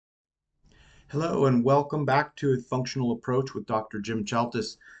Hello and welcome back to A Functional Approach with Dr. Jim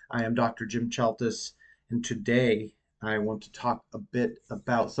Chaltis. I am Dr. Jim Chaltis, and today I want to talk a bit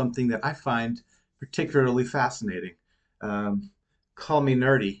about something that I find particularly fascinating. Um, Call me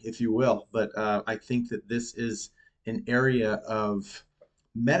nerdy, if you will, but I think that this is an area of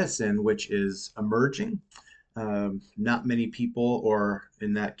medicine which is emerging. Not many people, or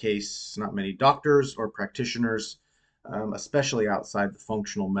in that case, not many doctors or practitioners, especially outside the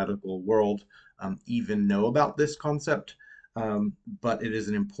functional medical world, even know about this concept, but it is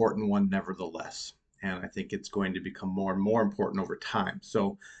an important one nevertheless. And I think it's going to become more and more important over time.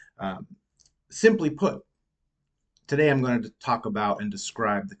 So, um, simply put, today I'm going to talk about and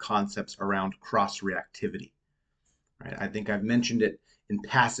describe the concepts around cross-reactivity. Right? I think I've mentioned it in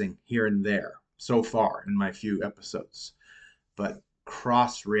passing here and there so far in my few episodes, but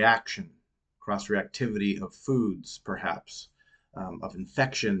cross-reaction, cross-reactivity of foods, perhaps, of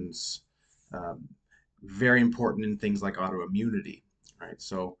infections, um, very important in things like autoimmunity, right?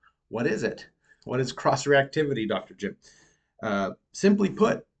 So, what is it? What is cross reactivity, Dr. Jim? Simply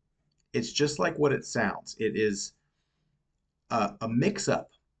put, it's just like what it sounds. It is a mix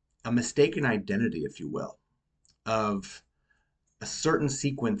up, a mistaken identity, if you will, of a certain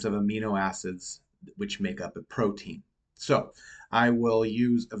sequence of amino acids which make up a protein. So, I will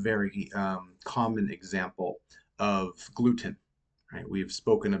use a very common example of gluten. Right? We've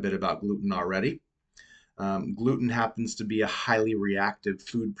spoken a bit about gluten already. Gluten happens to be a highly reactive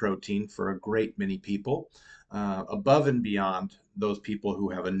food protein for a great many people, above and beyond those people who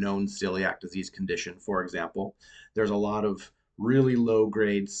have a known celiac disease condition, for example. There's a lot of really low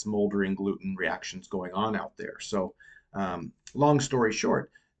grade smoldering gluten reactions going on out there. So, long story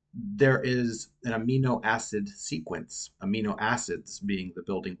short, there is an amino acid sequence, amino acids being the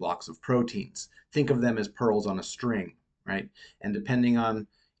building blocks of proteins. Think of them as pearls on a string, right? And depending on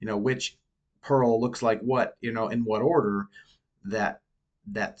which pearl looks like what, in what order, that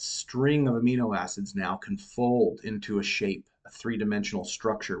that string of amino acids now can fold into a shape, a three-dimensional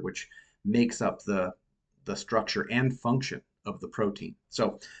structure, which makes up the structure and function of the protein.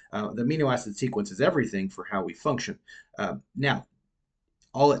 So the amino acid sequence is everything for how we function. Now,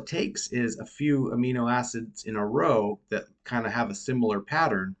 all it takes is a few amino acids in a row that kind of have a similar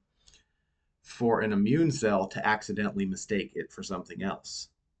pattern for an immune cell to accidentally mistake it for something else.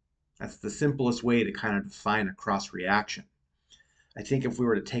 That's the simplest way to kind of define a cross reaction. I think if we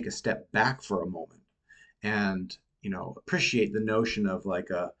were to take a step back for a moment and, appreciate the notion of like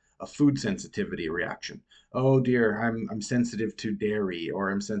a food sensitivity reaction. Oh dear, I'm sensitive to dairy, or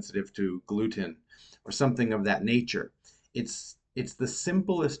I'm sensitive to gluten, or something of that nature. It's the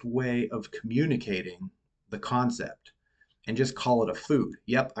simplest way of communicating the concept and just call it a food.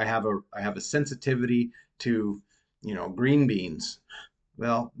 Yep, I have a sensitivity to, green beans.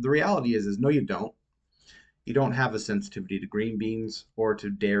 Well, the reality is no, you don't. You don't have a sensitivity to green beans or to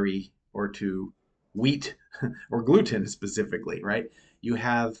dairy or to wheat or gluten specifically, right? You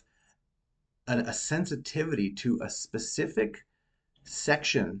have a sensitivity to a specific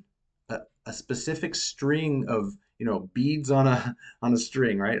section, a specific string of beads on a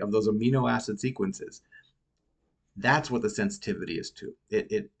string, right? Of those amino acid sequences. That's what the sensitivity is to.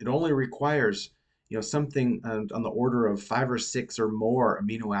 It only requires something on the order of 5 or 6 or more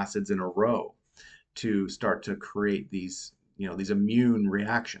amino acids in a row to start to create these immune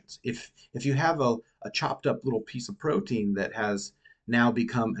reactions. If you have a chopped up little piece of protein that has now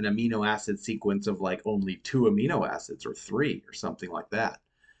become an amino acid sequence of like only 2 amino acids or 3 or something like that,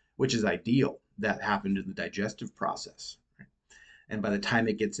 which is ideal, that happened in the digestive process. Right? And by the time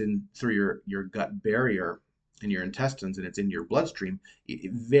it gets in through your gut barrier in your intestines and it's in your bloodstream,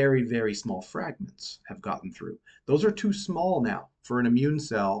 very, very small fragments have gotten through. Those are too small now for an immune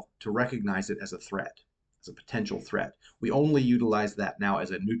cell to recognize it as a threat, as a potential threat. We only utilize that now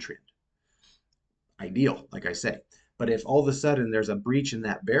as a nutrient. Ideal, like I say. But if all of a sudden there's a breach in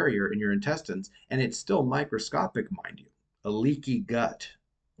that barrier in your intestines, and it's still microscopic, mind you, a leaky gut,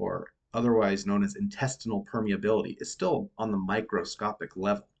 or otherwise known as intestinal permeability, is still on the microscopic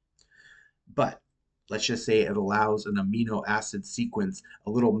level. But let's just say it allows an amino acid sequence, a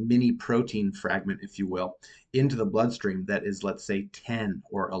little mini protein fragment, if you will, into the bloodstream that is, let's say, 10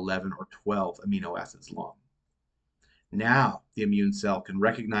 or 11 or 12 amino acids long. Now the immune cell can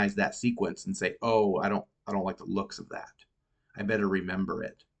recognize that sequence and say, "Oh, I don't like the looks of that. I better remember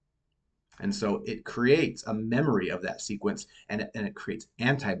it." And so it creates a memory of that sequence, and it creates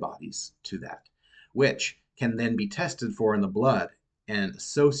antibodies to that, which can then be tested for in the blood and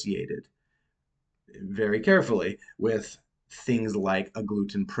associated very carefully with things like a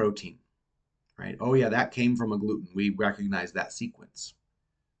gluten protein, right? Oh, yeah, that came from a gluten. We recognize that sequence.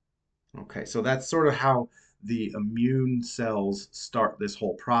 Okay, so that's sort of how the immune cells start this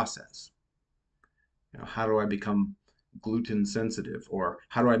whole process. How do I become gluten sensitive, or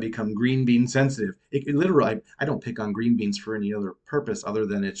how do I become green bean sensitive? It literally, I don't pick on green beans for any other purpose other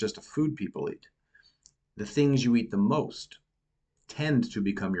than it's just a food people eat. The things you eat the most tend to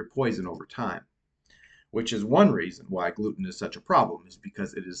become your poison over time, which is one reason why gluten is such a problem, is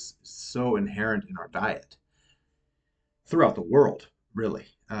because it is so inherent in our diet throughout the world, really.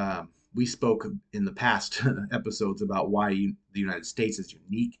 We spoke in the past episodes about why the United States is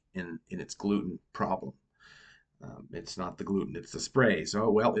unique in its gluten problem. It's not the gluten, it's the sprays. Oh,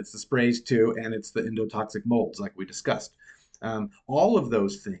 well, it's the sprays too, and it's the endotoxic molds, like we discussed. All of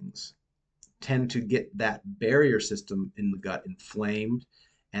those things tend to get that barrier system in the gut inflamed,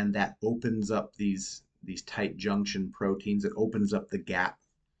 and that opens up these tight junction proteins. It opens up the gap,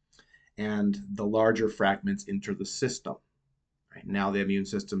 and the larger fragments enter the system. Right? Now the immune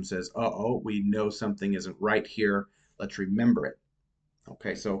system says, "Uh-oh, we know something isn't right here. Let's remember it."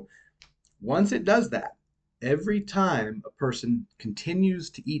 Okay, so once it does that, every time a person continues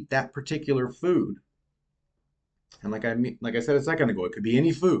to eat that particular food, and like I said a second ago, it could be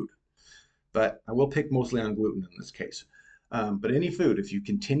any food, but I will pick mostly on gluten in this case. But any food, if you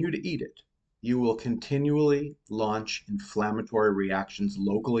continue to eat it, you will continually launch inflammatory reactions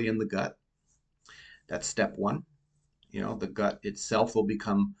locally in the gut. That's step one. The gut itself will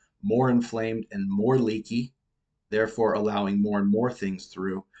become more inflamed and more leaky, therefore allowing more and more things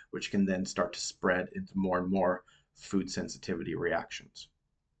through, which can then start to spread into more and more food sensitivity reactions.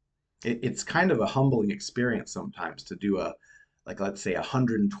 It's kind of a humbling experience sometimes to do like let's say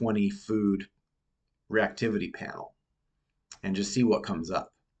 120 food reactivity panel and just see what comes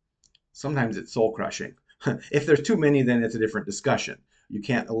up. Sometimes it's soul crushing. If there's too many, then it's a different discussion. You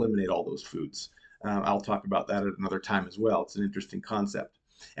can't eliminate all those foods. I'll talk about that at another time as well. It's an interesting concept,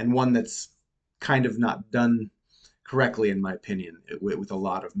 and one that's kind of not done correctly, in my opinion, with a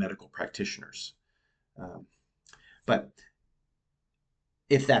lot of medical practitioners. Um, but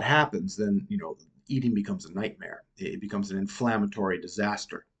if that happens, then eating becomes a nightmare. It becomes an inflammatory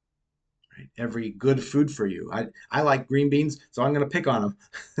disaster. Right? Every good food for you. I like green beans, so I'm going to pick on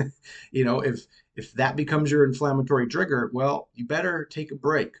them. If that becomes your inflammatory trigger, well, you better take a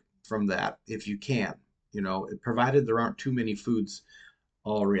break from that if you can. Provided there aren't too many foods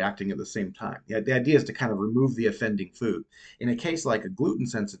all reacting at the same time. The idea is to kind of remove the offending food. In a case like a gluten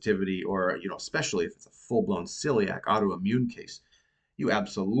sensitivity, or especially if it's a full-blown celiac autoimmune case, you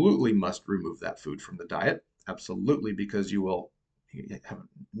absolutely must remove that food from the diet. Absolutely, because you will have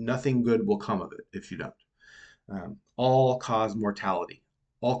nothing good will come of it if you don't. All cause mortality,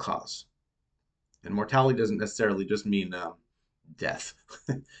 all cause, and mortality doesn't necessarily just mean death.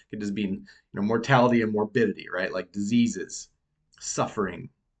 It could just mean mortality and morbidity, right? Like diseases, suffering,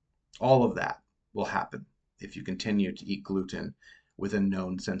 all of that will happen if you continue to eat gluten with a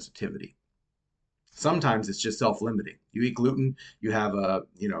known sensitivity. Sometimes it's just self-limiting. You eat gluten, you have an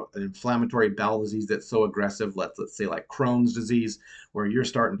inflammatory bowel disease that's so aggressive, let's say like Crohn's disease, where you're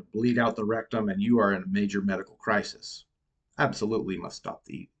starting to bleed out the rectum and you are in a major medical crisis. Absolutely must stop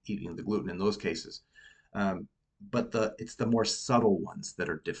eating the gluten in those cases. But it's the more subtle ones that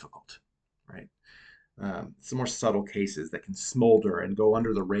are difficult, right? It's the more subtle cases that can smolder and go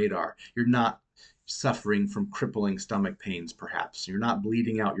under the radar. You're not suffering from crippling stomach pains, perhaps. You're not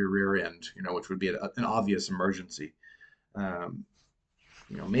bleeding out your rear end, which would be an obvious emergency. Um,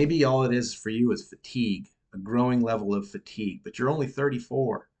 maybe all it is for you is fatigue, a growing level of fatigue, but you're only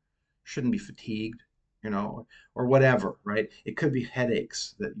 34. Shouldn't be fatigued, or whatever, right? It could be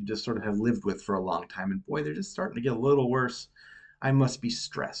headaches that you just sort of have lived with for a long time, and boy, they're just starting to get a little worse. I must be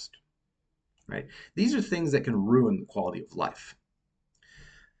stressed, right? These are things that can ruin the quality of life.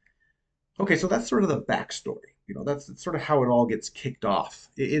 Okay, so that's sort of the backstory. That's sort of how it all gets kicked off.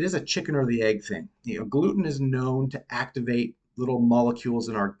 It is a chicken or the egg thing. Gluten is known to activate little molecules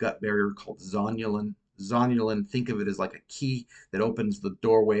in our gut barrier called zonulin. Zonulin, think of it as like a key that opens the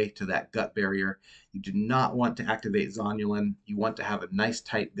doorway to that gut barrier. You do not want to activate zonulin. You want to have a nice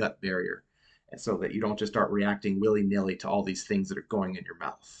tight gut barrier, and so that you don't just start reacting willy-nilly to all these things that are going in your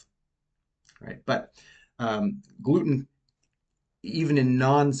mouth, right? But gluten, even in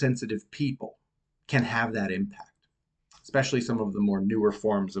non-sensitive people, can have that impact, especially some of the more newer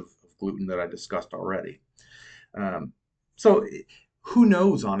forms of gluten that I discussed already. Um, so who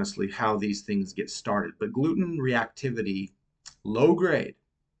knows, honestly, how these things get started, but gluten reactivity, low grade,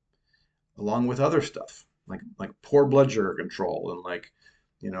 along with other stuff, like poor blood sugar control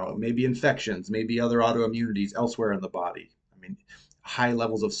and maybe infections, maybe other autoimmunities elsewhere in the body. I mean, high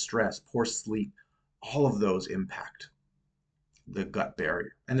levels of stress, poor sleep, all of those impact the gut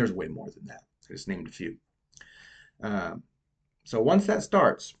barrier. And there's way more than that. I just named a few. Um, so once that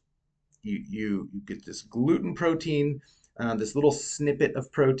starts, you get this gluten protein, this little snippet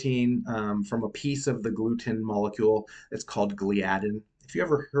of protein from a piece of the gluten molecule. It's called gliadin. If you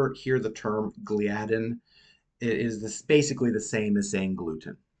ever hear the term gliadin, it is basically the same as saying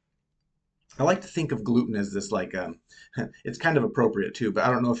gluten. I like to think of gluten as this like it's kind of appropriate too, but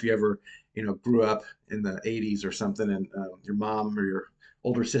I don't know if you ever, grew up in the 80s or something and your mom or your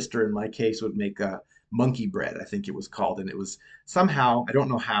older sister in my case would make monkey bread, I think it was called, and it was somehow, I don't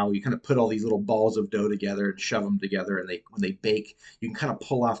know how, you kind of put all these little balls of dough together and shove them together and they when they bake, you can kind of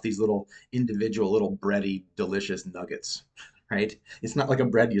pull off these little individual little bready delicious nuggets, right? It's not like a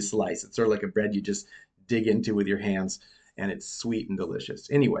bread you slice. It's sort of like a bread you just dig into with your hands and it's sweet and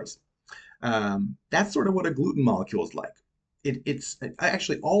delicious. Anyways, that's sort of what a gluten molecule is like. It's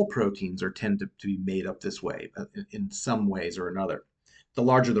actually all proteins are tend to be made up this way in some ways or another. The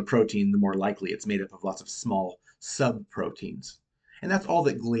larger the protein, the more likely it's made up of lots of small subproteins. And that's all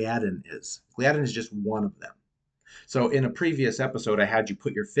that gliadin is. Gliadin is just one of them. So in a previous episode, I had you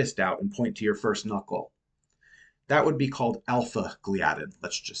put your fist out and point to your first knuckle. That would be called alpha gliadin,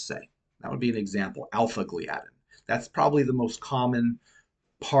 let's just say. That would be an example, alpha gliadin. That's probably the most common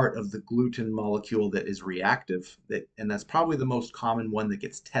part of the gluten molecule that is reactive, and that's probably the most common one that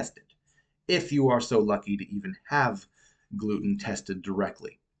gets tested, if you are so lucky to even have gluten tested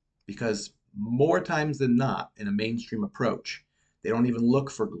directly. Because more times than not, in a mainstream approach, they don't even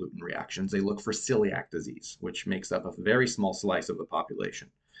look for gluten reactions. They look for celiac disease, which makes up a very small slice of the population.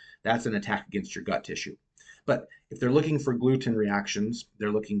 That's an attack against your gut tissue. But if they're looking for gluten reactions,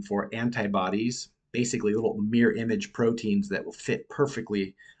 they're looking for antibodies, basically little mirror image proteins that will fit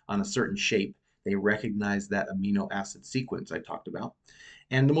perfectly on a certain shape. They recognize that amino acid sequence I talked about.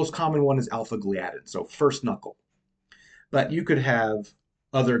 And the most common one is alpha gliadin, so first knuckle. But you could have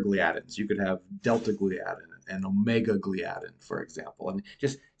other gliadins. You could have delta gliadin and omega gliadin, for example. And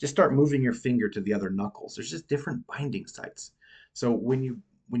just start moving your finger to the other knuckles. There's just different binding sites. So when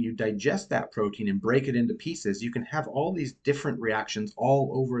you digest that protein and break it into pieces, you can have all these different reactions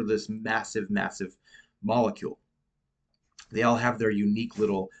all over this massive, massive molecule. They all have their unique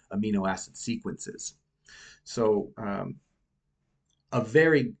little amino acid sequences. So a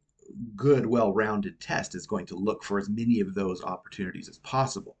very good, well-rounded test is going to look for as many of those opportunities as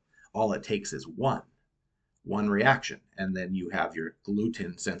possible. All it takes is one reaction, and then you have your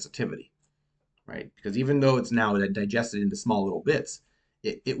gluten sensitivity, right? Because even though it's now digested into small little bits,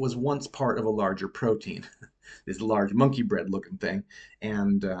 it was once part of a larger protein, this large monkey bread looking thing,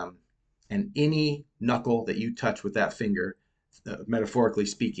 and any knuckle that you touch with that finger, metaphorically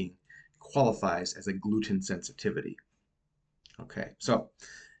speaking, qualifies as a gluten sensitivity. Okay, so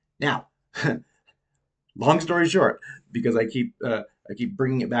now, long story short, because I keep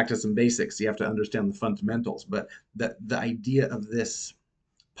bringing it back to some basics, you have to understand the fundamentals. But the idea of this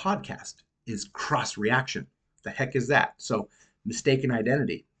podcast is cross reaction. The heck is that? So mistaken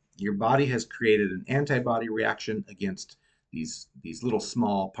identity. Your body has created an antibody reaction against these little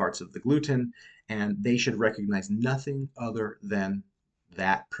small parts of the gluten, and they should recognize nothing other than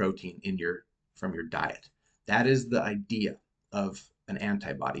that protein from your diet. That is the idea of an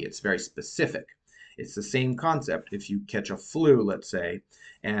antibody. It's very specific. It's the same concept. If you catch a flu, let's say,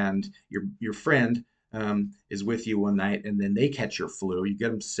 and your friend is with you one night, and then they catch your flu, you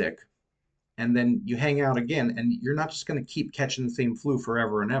get them sick, and then you hang out again, and you're not just going to keep catching the same flu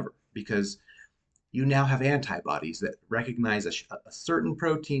forever and ever, because you now have antibodies that recognize a certain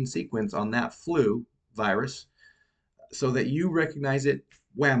protein sequence on that flu virus so that you recognize it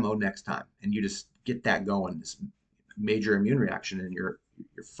whammo next time, and you just get that going, this major immune reaction, and you're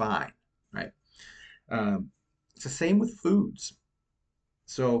fine, right? It's the same with foods.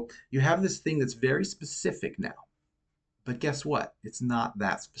 So you have this thing that's very specific now, but guess what? It's not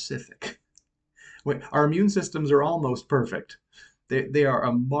that specific. Our immune systems are almost perfect. They are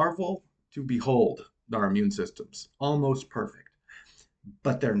a marvel to behold, our immune systems, almost perfect,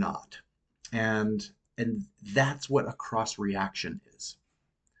 but they're not. And that's what a cross reaction is.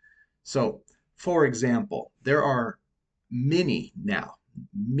 So, for example, there are many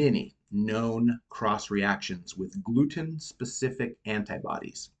known cross reactions with gluten specific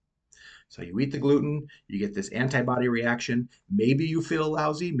antibodies. So you eat the gluten, you get this antibody reaction. Maybe you feel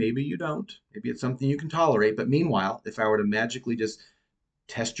lousy, maybe you don't. Maybe it's something you can tolerate. But meanwhile, if I were to magically just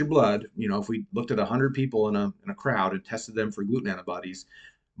test your blood, if we looked at 100 people in a crowd and tested them for gluten antibodies,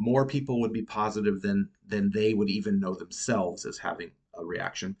 more people would be positive than they would even know themselves as having a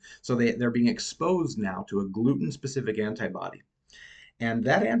reaction. So they're being exposed now to a gluten specific antibody. And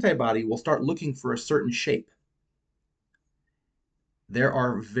that antibody will start looking for a certain shape. There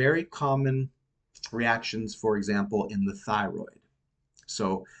are very common reactions, for example, in the thyroid.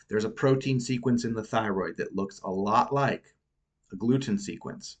 So there's a protein sequence in the thyroid that looks a lot like a gluten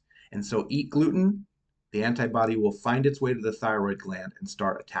sequence. And so eat gluten, the antibody will find its way to the thyroid gland and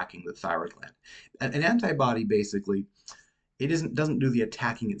start attacking the thyroid gland. An antibody basically, doesn't do the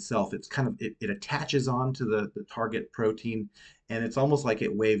attacking itself. It's kind of it attaches on to the target protein, and it's almost like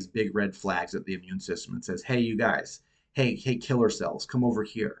it waves big red flags at the immune system and says, hey, you guys, hey, killer cells, come over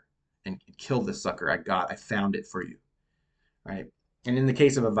here and kill this sucker. I found it for you, right? And in the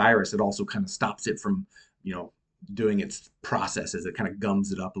case of a virus, it also kind of stops it from, you know, doing its processes. It kind of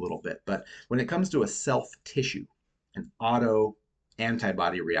gums it up a little bit. But when it comes to a self tissue, an auto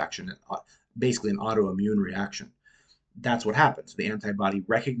antibody reaction, basically an autoimmune reaction, that's what happens. The antibody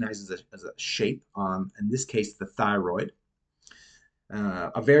recognizes it as a shape on, in this case, the thyroid.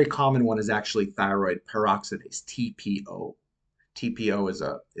 A very common one is actually thyroid peroxidase, TPO.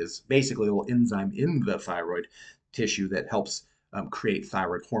 TPO is basically a little enzyme in the thyroid tissue that helps create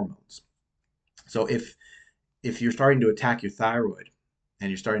thyroid hormones. So if you're starting to attack your thyroid and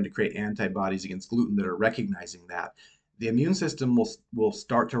you're starting to create antibodies against gluten that are recognizing that, the immune system will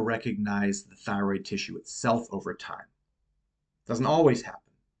start to recognize the thyroid tissue itself over time. Doesn't always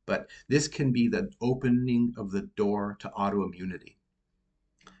happen, but this can be the opening of the door to autoimmunity.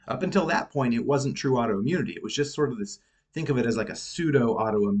 Up until that point, it wasn't true autoimmunity. It was just sort of this, think of it as like a pseudo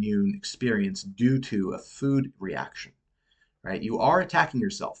autoimmune experience due to a food reaction, right? You are attacking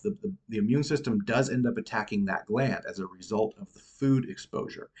yourself. The immune system does end up attacking that gland as a result of the food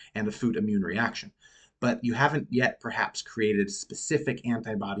exposure and a food immune reaction. But you haven't yet perhaps created specific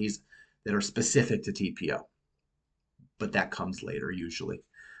antibodies that are specific to TPO. But that comes later usually.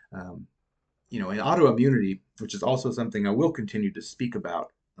 Um, in autoimmunity, which is also something I will continue to speak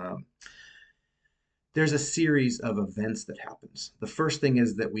about, there's a series of events that happens. The first thing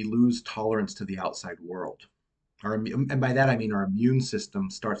is that we lose tolerance to the outside world. And by that I mean our immune system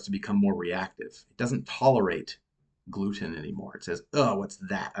starts to become more reactive. It doesn't tolerate gluten anymore. It says, oh, what's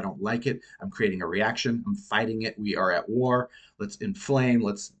that? I don't like it. I'm creating a reaction. I'm fighting it. We are at war. Let's inflame.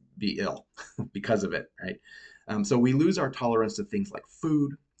 Let's be ill because of it, right? So we lose our tolerance to things like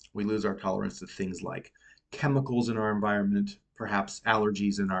food. We lose our tolerance to things like chemicals in our environment, perhaps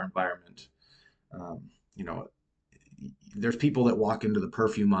allergies in our environment. Um, you know, there's people that walk into the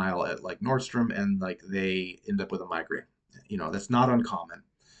perfume aisle at like Nordstrom and like they end up with a migraine. That's not uncommon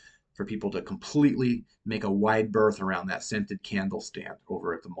for people to completely make a wide berth around that scented candle stand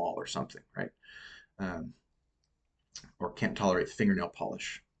over at the mall or something, right? Um, or can't tolerate fingernail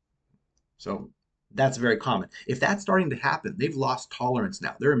polish. So that's very common. If that's starting to happen, they've lost tolerance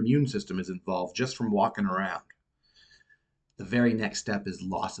now. Their immune system is involved just from walking around. The very next step is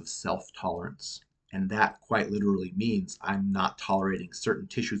loss of self-tolerance. And that quite literally means I'm not tolerating certain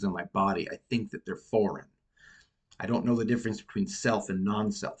tissues in my body. I think that they're foreign. I don't know the difference between self and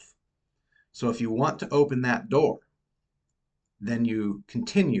non-self. So if you want to open that door, then you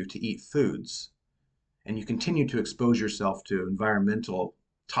continue to eat foods and you continue to expose yourself to environmental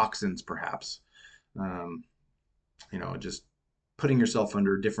toxins, perhaps. Um, just putting yourself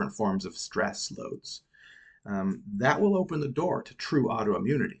under different forms of stress loads. That will open the door to true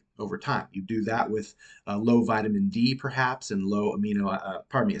autoimmunity over time. You do that with low vitamin D, perhaps, and low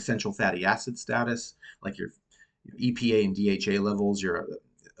essential fatty acid status, like your EPA and DHA levels, your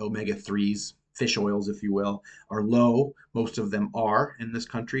omega-3s, fish oils, if you will, are low. Most of them are in this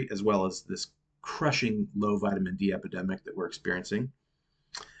country, as well as this crushing low vitamin D epidemic that we're experiencing.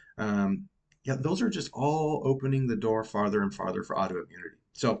 Those are just all opening the door farther and farther for autoimmunity.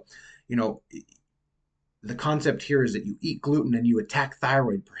 So, the concept here is that you eat gluten and you attack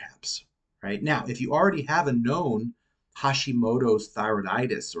thyroid, perhaps, right? Now, if you already have a known Hashimoto's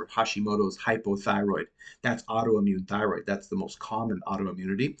thyroiditis or Hashimoto's hypothyroid, that's autoimmune thyroid. That's the most common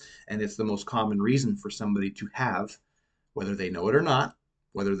autoimmunity, and it's the most common reason for somebody to have, whether they know it or not,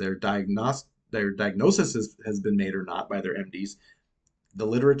 whether their diagnosis has been made or not by their MDs. The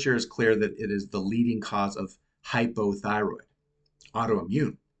literature is clear that it is the leading cause of hypothyroid,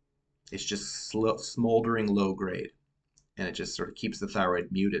 autoimmune. It's just smoldering low grade, and it just sort of keeps the thyroid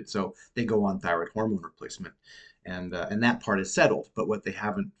muted. So they go on thyroid hormone replacement, and that part is settled. But what they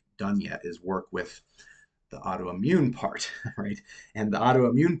haven't done yet is work with the autoimmune part, right? And the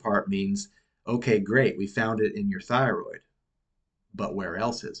autoimmune part means, okay, great, we found it in your thyroid, but where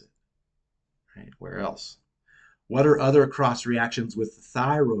else is it, right? Where else? What are other cross reactions with the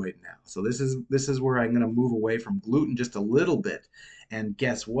thyroid now? So this is where I'm going to move away from gluten just a little bit, and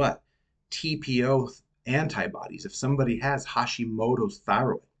guess what? TPO antibodies. If somebody has Hashimoto's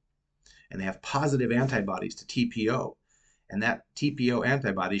thyroid and they have positive antibodies to TPO, And that TPO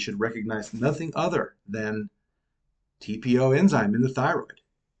antibody should recognize nothing other than TPO enzyme in the thyroid.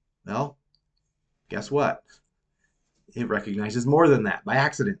 Well, guess what? It recognizes more than that by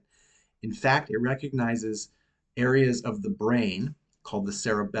accident. In fact, it recognizes areas of the brain called the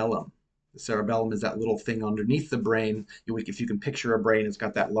cerebellum. The cerebellum is that little thing underneath the brain. If you can picture a brain, it's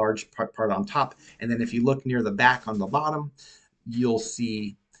got that large part on top. And then if you look near the back on the bottom, you'll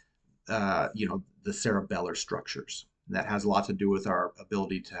see, the cerebellar structures. And that has a lot to do with our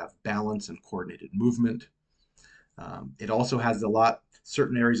ability to have balance and coordinated movement. It also has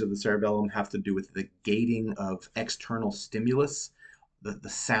certain areas of the cerebellum have to do with the gating of external stimulus, the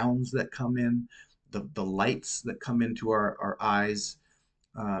sounds that come in, the lights that come into our eyes.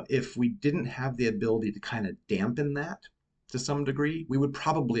 If we didn't have the ability to kind of dampen that to some degree, we would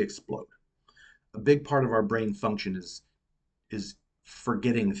probably explode. A big part of our brain function is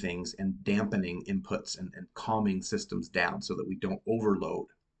forgetting things and dampening inputs and calming systems down so that we don't overload.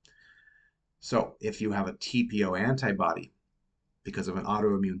 So if you have a TPO antibody because of an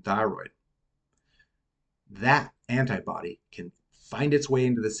autoimmune thyroid, that antibody can find its way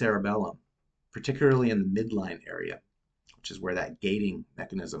into the cerebellum, particularly in the midline area, which is where that gating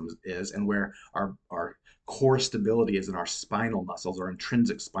mechanism is and where our core stability is in our spinal muscles, our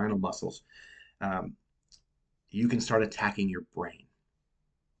intrinsic spinal muscles. You can start attacking your brain.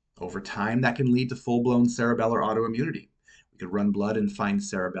 Over time, that can lead to full-blown cerebellar autoimmunity. We could run blood and find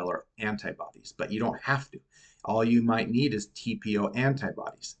cerebellar antibodies, but you don't have to. All you might need is TPO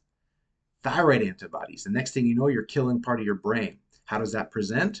antibodies, thyroid antibodies. The next thing you know, you're killing part of your brain. How does that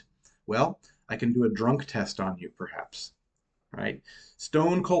present? Well, I can do a drunk test on you, perhaps, right?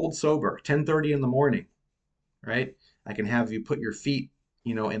 Stone cold sober, 10:30 in the morning, right? I can have you put your feet,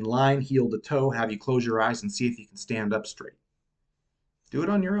 in line, heel to toe, have you close your eyes and see if you can stand up straight. Do it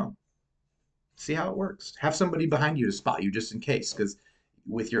on your own. See how it works. Have somebody behind you to spot you just in case, because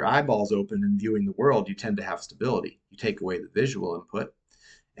with your eyeballs open and viewing the world, you tend to have stability. You take away the visual input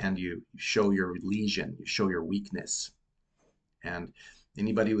and you show your lesion, you show your weakness. And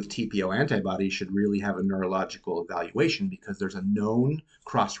anybody with TPO antibodies should really have a neurological evaluation because there's a known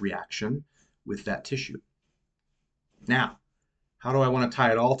cross-reaction with that tissue. Now, how do I want to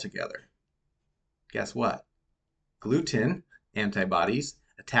tie it all together? Guess what? Gluten antibodies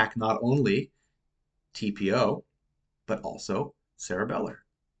attack not only TPO, but also cerebellar.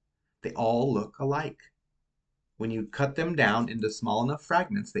 They all look alike. When you cut them down into small enough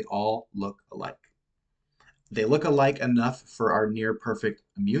fragments, they all look alike. They look alike enough for our near perfect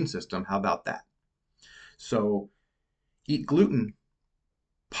immune system. How about that? So eat gluten,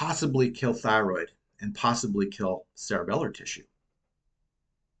 possibly kill thyroid, and possibly kill cerebellar tissue,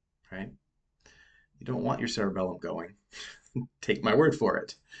 right? You don't want your cerebellum going. Take my word for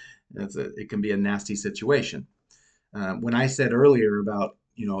it. It can be a nasty situation. When I said earlier about,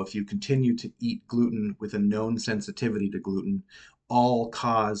 if you continue to eat gluten with a known sensitivity to gluten, all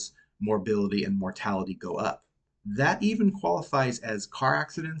cause morbidity and mortality go up. That even qualifies as car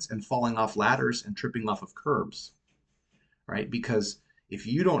accidents and falling off ladders and tripping off of curbs, right? Because if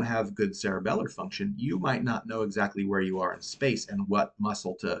you don't have good cerebellar function, you might not know exactly where you are in space and what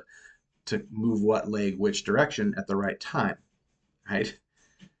muscle to move what leg which direction at the right time, right?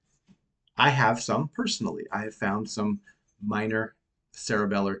 I have some personally. I have found some minor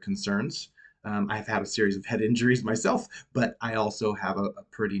cerebellar concerns. I've had a series of head injuries myself, but I also have a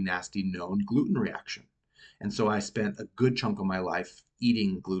pretty nasty known gluten reaction. And so I spent a good chunk of my life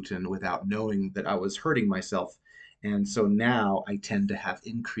eating gluten without knowing that I was hurting myself. And so now I tend to have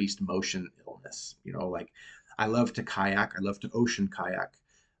increased motion illness. Like I love to kayak, I love to ocean kayak.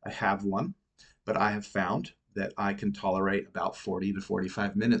 I have one, but I have found that I can tolerate about 40 to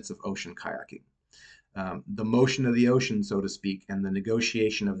 45 minutes of ocean kayaking. The motion of the ocean, so to speak, and the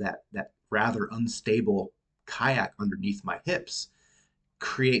negotiation of that rather unstable kayak underneath my hips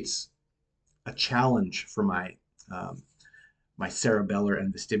creates a challenge for my my cerebellar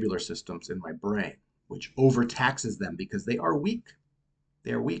and vestibular systems in my brain, which overtaxes them because they are weak.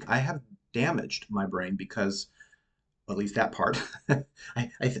 They are weak. I have damaged my brain because, at least that part.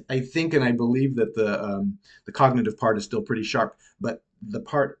 I think and I believe that the cognitive part is still pretty sharp, but the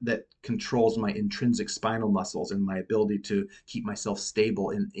part that controls my intrinsic spinal muscles and my ability to keep myself stable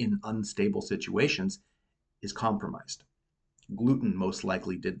in unstable situations is compromised. Gluten most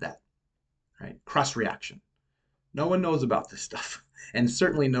likely did that, right? Cross-reaction. No one knows about this stuff. And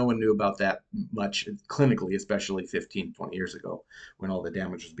certainly no one knew about that much clinically, especially 15, 20 years ago when all the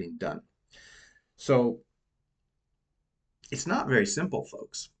damage was being done. So it's not very simple,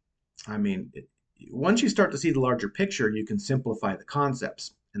 folks. I mean, once you start to see the larger picture, you can simplify the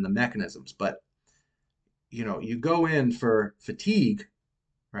concepts and the mechanisms, but you go in for fatigue,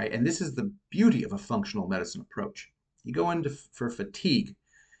 right? And this is the beauty of a functional medicine approach. You go in for fatigue,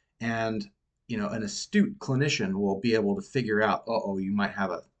 and an astute clinician will be able to figure out, oh, you might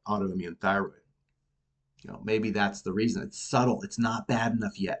have an autoimmune thyroid. Maybe that's the reason. It's subtle. It's not bad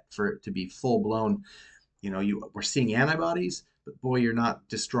enough yet for it to be full blown. We're seeing antibodies, but boy, you're not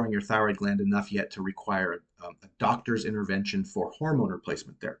destroying your thyroid gland enough yet to require a doctor's intervention for hormone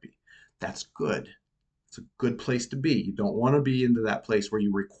replacement therapy. That's good. It's a good place to be. You don't want to be into that place where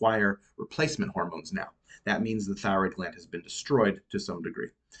you require replacement hormones now. That means the thyroid gland has been destroyed to some degree.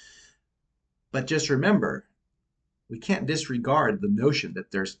 But just remember, we can't disregard the notion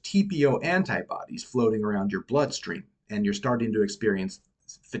that there's TPO antibodies floating around your bloodstream and you're starting to experience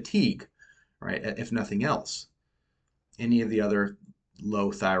fatigue, right? If nothing else. Any of the other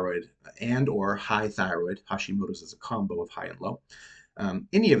low thyroid and or high thyroid, Hashimoto's is a combo of high and low.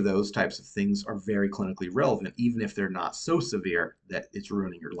 Any of those types of things are very clinically relevant, even if they're not so severe that it's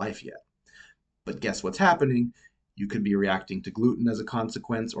ruining your life yet. But guess what's happening? You could be reacting to gluten as a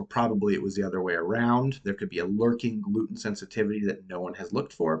consequence, or probably it was the other way around. There could be a lurking gluten sensitivity that no one has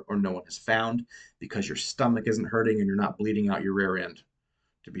looked for or no one has found because your stomach isn't hurting and you're not bleeding out your rear end,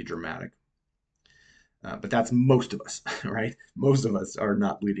 to be dramatic. But that's most of us, right? Most of us are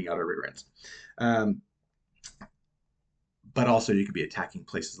not bleeding out our rear ends. But also you could be attacking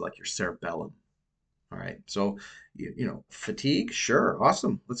places like your cerebellum. All right. So, fatigue, sure,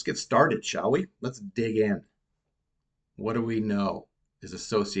 awesome. Let's get started, shall we? Let's dig in. What do we know is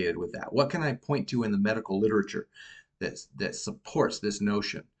associated with that? What can I point to in the medical literature that supports this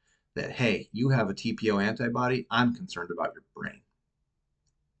notion that, hey, you have a TPO antibody, I'm concerned about your brain,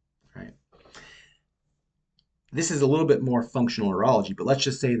 right? This is a little bit more functional neurology, but let's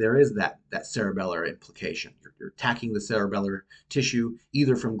just say there is that cerebellar implication. You're attacking the cerebellar tissue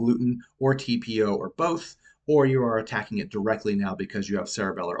either from gluten or TPO or both, or you are attacking it directly now because you have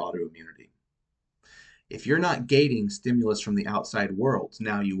cerebellar autoimmunity. If you're not gating stimulus from the outside world,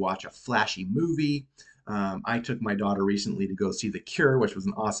 now you watch a flashy movie. I took my daughter recently to go see The Cure, which was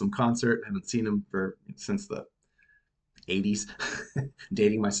an awesome concert. I haven't seen them since the 80s,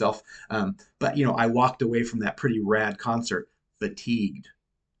 dating myself. But I walked away from that pretty rad concert fatigued.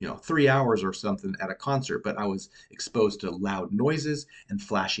 3 hours or something at a concert, but I was exposed to loud noises and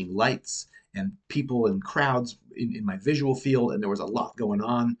flashing lights and people and crowds in my visual field, and there was a lot going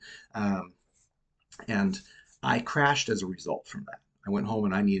on. And I crashed as a result from that. I went home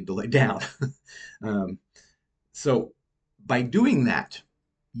and I needed to lay down. So by doing that,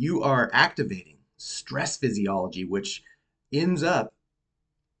 you are activating stress physiology, which ends up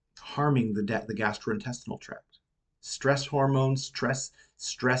harming the gastrointestinal tract. Stress hormones,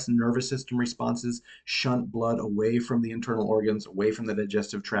 stress nervous system responses shunt blood away from the internal organs, away from the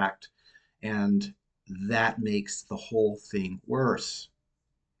digestive tract, and that makes the whole thing worse.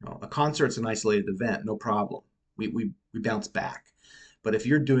 A concert's an isolated event, no problem. We bounce back. But if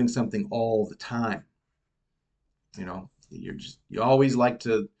you're doing something all the time, you always like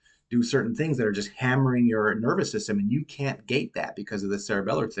to do certain things that are just hammering your nervous system, and you can't gate that because of the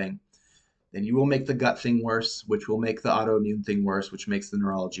cerebellar thing, then you will make the gut thing worse, which will make the autoimmune thing worse, which makes the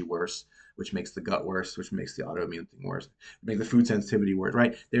neurology worse, which makes the gut worse, which makes the autoimmune thing worse, make the food sensitivity worse,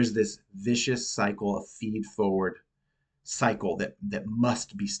 right? There's this vicious cycle, a feed forward cycle that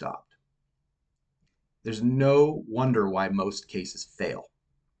must be stopped. There's no wonder why most cases fail.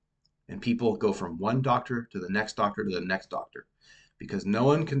 And people go from one doctor to the next doctor to the next doctor because no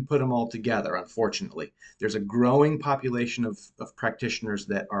one can put them all together, unfortunately. There's a growing population of practitioners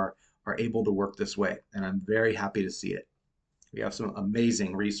that are able to work this way, and I'm very happy to see it. We have some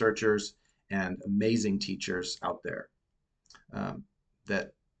amazing researchers and amazing teachers out there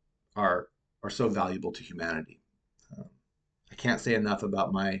that are so valuable to humanity. I can't say enough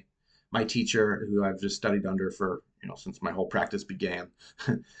about my teacher, who I've just studied under for since my whole practice began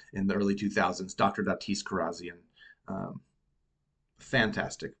in the early 2000s, Dr. Datis Karazian.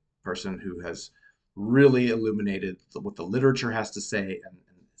 Fantastic person who has really illuminated what the literature has to say and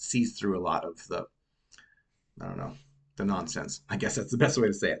sees through a lot of the nonsense. I guess that's the best way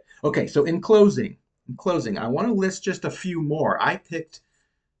to say it. Okay, so in closing, I want to list just a few more. I picked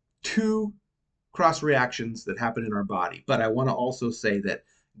 2 cross reactions that happen in our body, but I want to also say that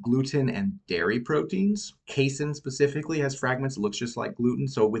gluten and dairy proteins, casein specifically, has fragments that looks just like gluten.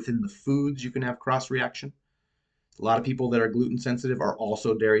 So within the foods, you can have cross reaction. A lot of people that are gluten sensitive are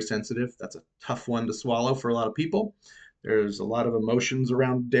also dairy sensitive. That's a tough one to swallow for a lot of people. There's a lot of emotions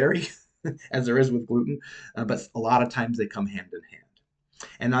around dairy, as there is with gluten, but a lot of times they come hand in hand.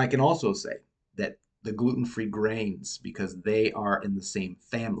 And I can also say that the gluten-free grains, because they are in the same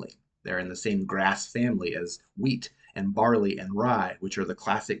family, They're in the same grass family as wheat and barley and rye, which are the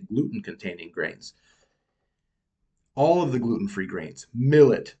classic gluten-containing grains. All of the gluten-free grains,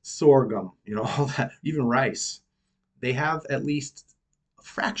 millet, sorghum, all that, even rice, they have at least a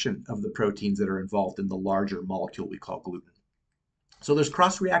fraction of the proteins that are involved in the larger molecule we call gluten. So there's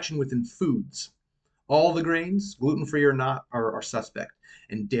cross-reaction within foods. All the grains, gluten-free or not, are suspect.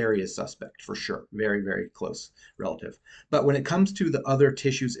 And dairy is suspect for sure. Very, very close relative. But when it comes to the other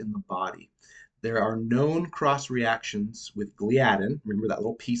tissues in the body, there are known cross-reactions with gliadin, remember that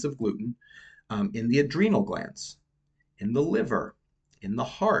little piece of gluten, in the adrenal glands, in the liver, in the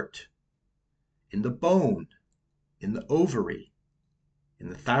heart, in the bone, in the ovary, in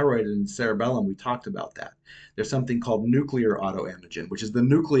the thyroid and cerebellum. We talked about that. There's something called nuclear autoantigen, which is the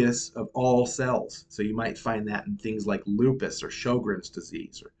nucleus of all cells. So you might find that in things like lupus or Sjogren's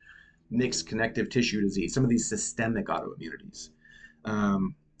disease or mixed connective tissue disease, some of these systemic autoimmunities.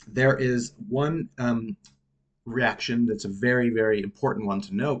 There is one reaction that's a very, very important one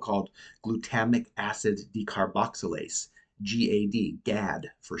to know called glutamic acid decarboxylase,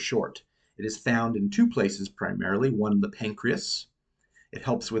 GAD for short. It is found in two places primarily, one in the pancreas. It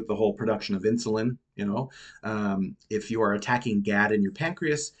helps with the whole production of insulin. If you are attacking GAD in your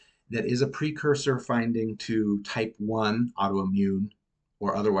pancreas, that is a precursor finding to type 1 autoimmune,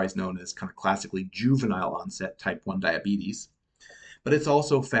 or otherwise known as kind of classically juvenile onset type 1 diabetes. But it's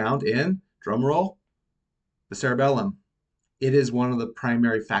also found in, drumroll, the cerebellum. It is one of the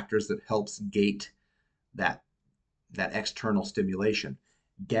primary factors that helps gate that external stimulation.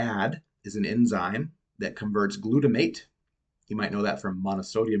 GAD is an enzyme that converts glutamate. You might know that from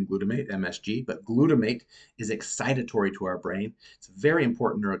monosodium glutamate, MSG, but glutamate is excitatory to our brain. It's a very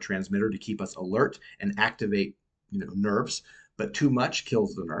important neurotransmitter to keep us alert and activate nerves, but too much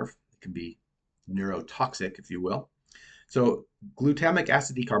kills the nerve. It can be neurotoxic, if you will. So glutamic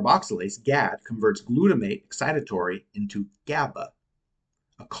acid decarboxylase, GAD, converts glutamate, excitatory, into GABA,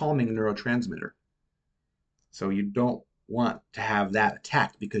 a calming neurotransmitter. So you don't want to have that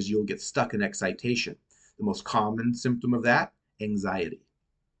attacked because you'll get stuck in excitation. The most common symptom of that, anxiety.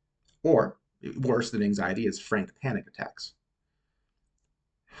 Or worse than anxiety is frank panic attacks.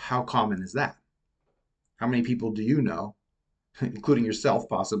 How common is that? How many people do you know, including yourself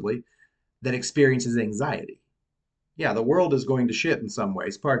possibly, that experiences anxiety? Yeah, the world is going to shit in some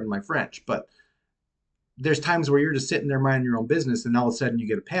ways, pardon my French, but there's times where you're just sitting there minding your own business and all of a sudden you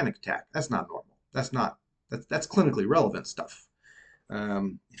get a panic attack. That's not normal. That's clinically relevant stuff.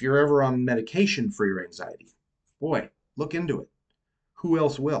 If you're ever on medication for your anxiety, boy, look into it. Who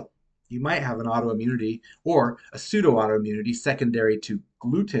else will? You might have an autoimmunity or a pseudo-autoimmunity secondary to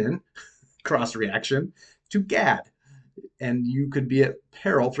gluten cross-reaction to GAD, and you could be at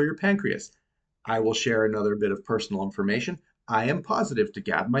peril for your pancreas. I will share another bit of personal information. I am positive to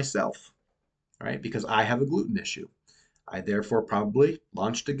GAD myself, right? Because I have a gluten issue. I therefore probably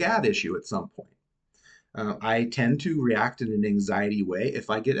launched a GAD issue at some point. I tend to react in an anxiety way if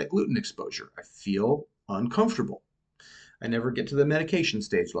I get a gluten exposure. I feel uncomfortable. I never get to the medication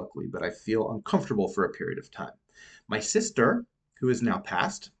stage, luckily, but I feel uncomfortable for a period of time. My sister, who is now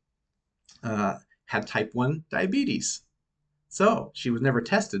passed, had type 1 diabetes. So she was never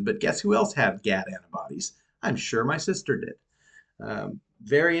tested, but guess who else had GAD antibodies? I'm sure my sister did.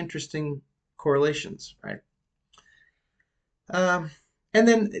 Very interesting correlations, right? And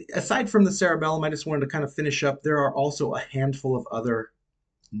then aside from the cerebellum, I just wanted to kind of finish up. There are also a handful of other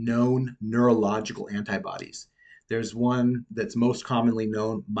known neurological antibodies. There's one that's most commonly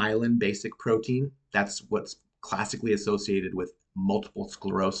known, myelin basic protein. That's what's classically associated with multiple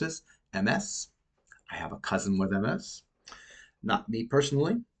sclerosis, MS. I have a cousin with MS, not me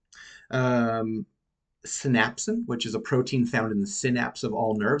personally. Synapsin, which is a protein found in the synapse of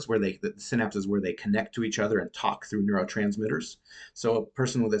all nerves, the synapse is where they connect to each other and talk through neurotransmitters. So a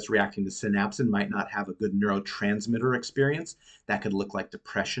person that's reacting to synapsin might not have a good neurotransmitter experience. That could look like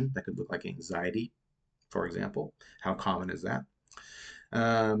depression. That could look like anxiety, for example. How common is that?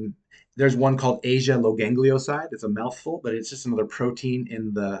 There's one called Asia-loganglioside. It's a mouthful, but it's just another protein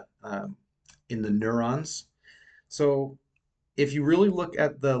in the neurons. So if you really look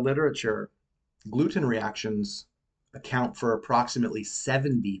at the literature, gluten reactions account for approximately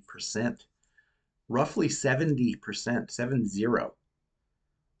 70%, roughly 70%, 70.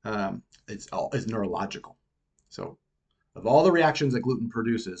 It's neurological. So of all the reactions that gluten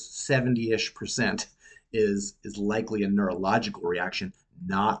produces, 70-ish% is likely a neurological reaction,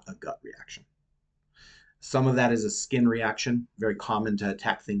 not a gut reaction. Some of that is a skin reaction, very common to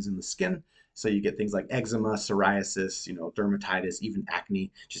attack things in the skin. So you get things like eczema, psoriasis, dermatitis, even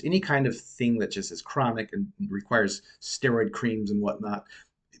acne, just any kind of thing that just is chronic and requires steroid creams and whatnot.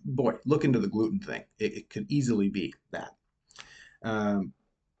 boy, look into the gluten thing. It could easily be that. Um,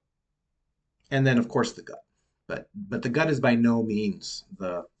 and then, of course, the gut. But the gut is by no means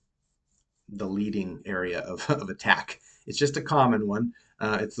the leading area of attack. It's just a common one.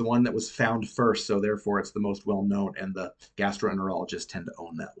 It's the one that was found first, so therefore it's the most well known, and the gastroenterologists tend to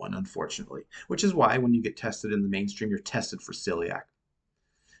own that one, unfortunately. Which is why when you get tested in the mainstream, you're tested for celiac.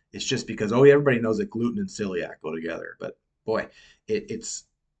 It's just because, oh, everybody knows that gluten and celiac go together, but boy, it's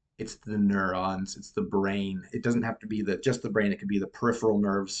the neurons, it's the brain. It doesn't have to be just the brain. It could be the peripheral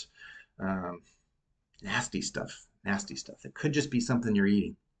nerves. Um, Nasty stuff, nasty stuff. It could just be something you're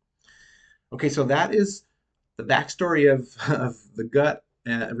eating. Okay, so that is the backstory of the gut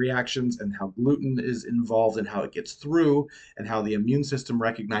reactions and how gluten is involved and how it gets through and how the immune system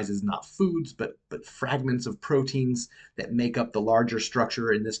recognizes not foods but fragments of proteins that make up the larger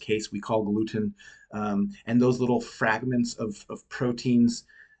structure. In this case, we call gluten. And those little fragments of proteins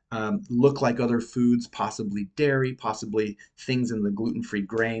look like other foods, possibly dairy, possibly things in the gluten-free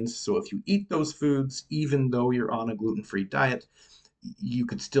grains. So if you eat those foods, even though you're on a gluten-free diet, you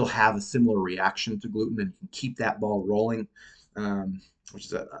could still have a similar reaction to gluten and you can keep that ball rolling, which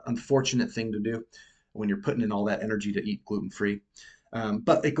is an unfortunate thing to do when you're putting in all that energy to eat gluten free.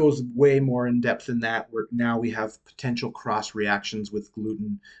 But it goes way more in depth than that. Where now we have potential cross reactions with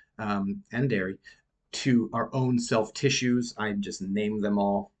gluten and dairy to our own self tissues. I just named them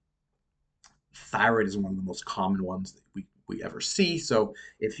all. Thyroid is one of the most common ones that we ever see. So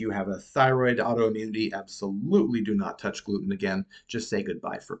if you have a thyroid autoimmunity, absolutely do not touch gluten again. Just say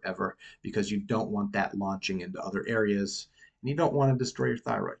goodbye forever because you don't want that launching into other areas and you don't want to destroy your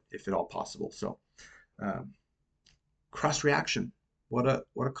thyroid if at all possible. So um, cross reaction, what a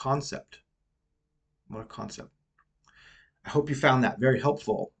concept. What a concept. I hope you found that very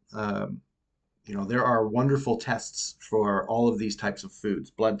helpful. There are wonderful tests for all of these types of foods,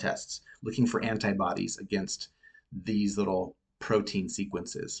 blood tests, looking for antibodies against these little protein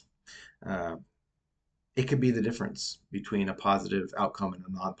sequences. Uh, it could be the difference between a positive outcome and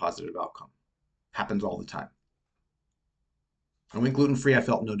a non-positive outcome. Happens all the time. I went gluten-free, I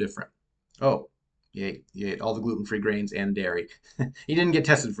felt no different. Oh, you ate all the gluten-free grains and dairy. You didn't get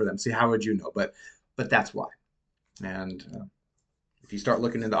tested for them. See, how would you know? But that's why. And if you start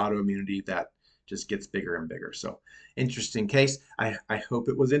looking into autoimmunity, that just gets bigger and bigger. So interesting case. I hope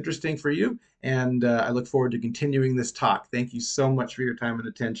it was interesting for you. And I look forward to continuing this talk. Thank you so much for your time and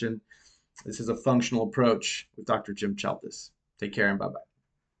attention. This is a functional approach with Dr. Jim Chaltis. Take care and bye-bye.